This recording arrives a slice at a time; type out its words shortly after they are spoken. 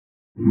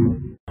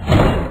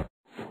I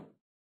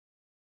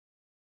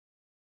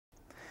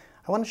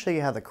want to show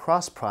you how the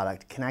cross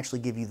product can actually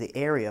give you the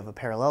area of a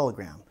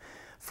parallelogram.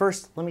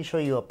 First, let me show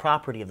you a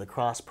property of the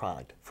cross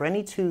product. For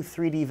any two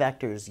 3D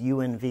vectors u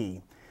and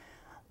v,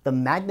 the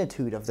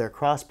magnitude of their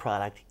cross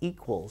product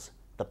equals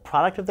the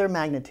product of their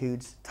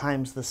magnitudes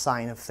times the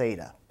sine of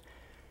theta.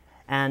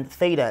 And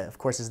theta, of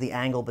course, is the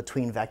angle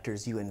between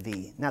vectors u and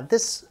v. Now,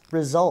 this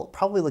result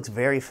probably looks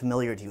very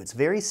familiar to you. It's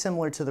very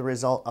similar to the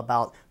result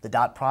about the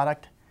dot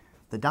product.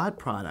 The dot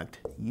product,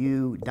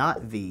 u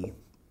dot v,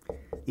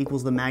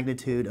 equals the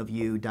magnitude of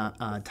u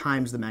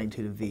times the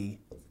magnitude of v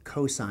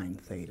cosine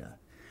theta.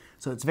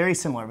 So it's very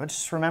similar, but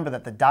just remember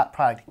that the dot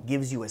product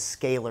gives you a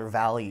scalar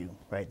value,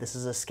 right? This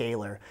is a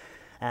scalar,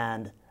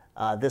 and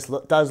this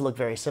does look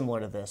very similar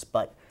to this,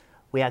 but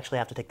we actually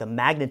have to take the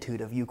magnitude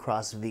of u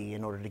cross v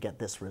in order to get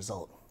this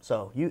result.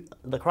 So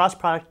the cross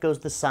product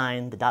goes with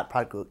sine, the dot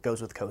product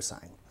goes with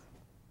cosine.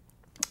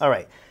 All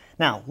right,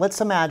 now let's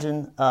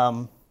imagine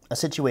a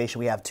situation.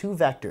 We have two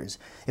vectors.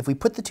 If we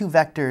put the two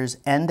vectors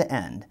end to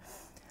end,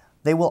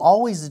 they will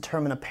always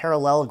determine a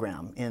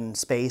parallelogram in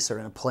space or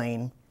in a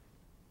plane.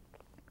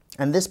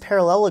 And this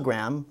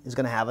parallelogram is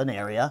going to have an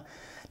area.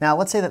 Now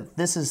let's say that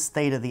this is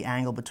theta, the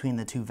angle between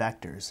the two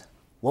vectors.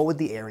 What would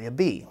the area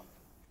be?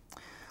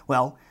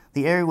 Well,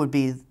 the area would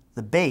be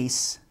the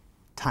base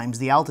times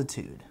the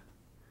altitude.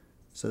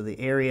 So the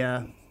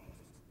area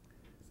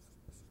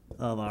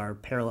of our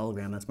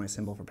parallelogram, that's my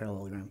symbol for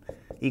parallelogram,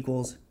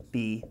 equals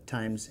b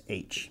times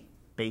h,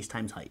 base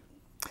times height.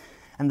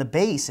 And the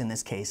base in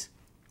this case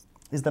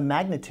is the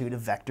magnitude of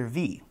vector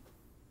v.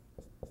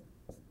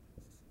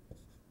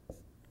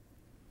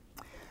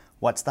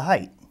 What's the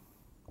height?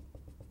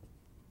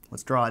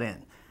 Let's draw it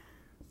in.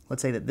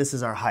 Let's say that this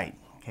is our height,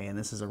 okay, and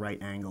this is a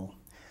right angle.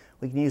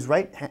 We can use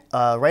right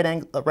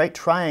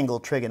triangle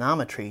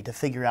trigonometry to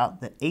figure out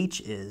that h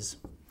is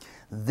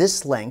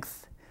this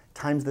length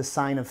times the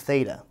sine of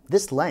theta.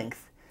 This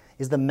length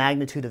is the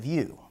magnitude of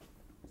u.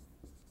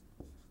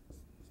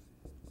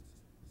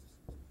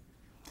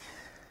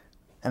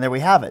 And there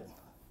we have it.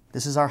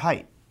 This is our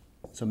height.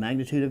 So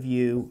magnitude of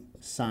u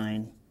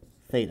sine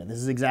theta. This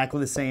is exactly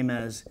the same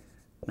as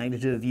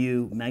magnitude of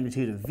u,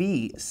 magnitude of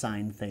v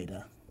sine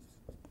theta.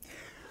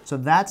 So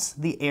that's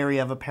the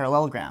area of a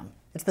parallelogram.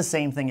 It's the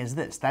same thing as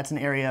this. That's an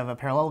area of a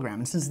parallelogram.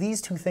 And since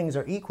these two things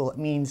are equal, it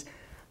means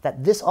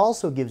that this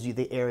also gives you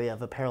the area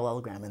of a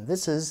parallelogram. And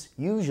this is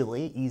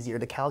usually easier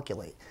to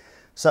calculate.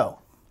 So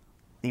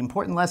the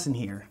important lesson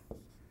here,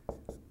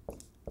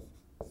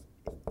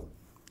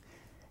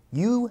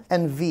 u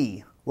and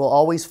v will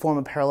always form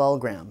a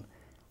parallelogram,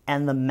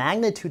 and the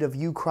magnitude of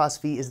u cross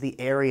v is the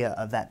area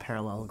of that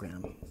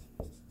parallelogram.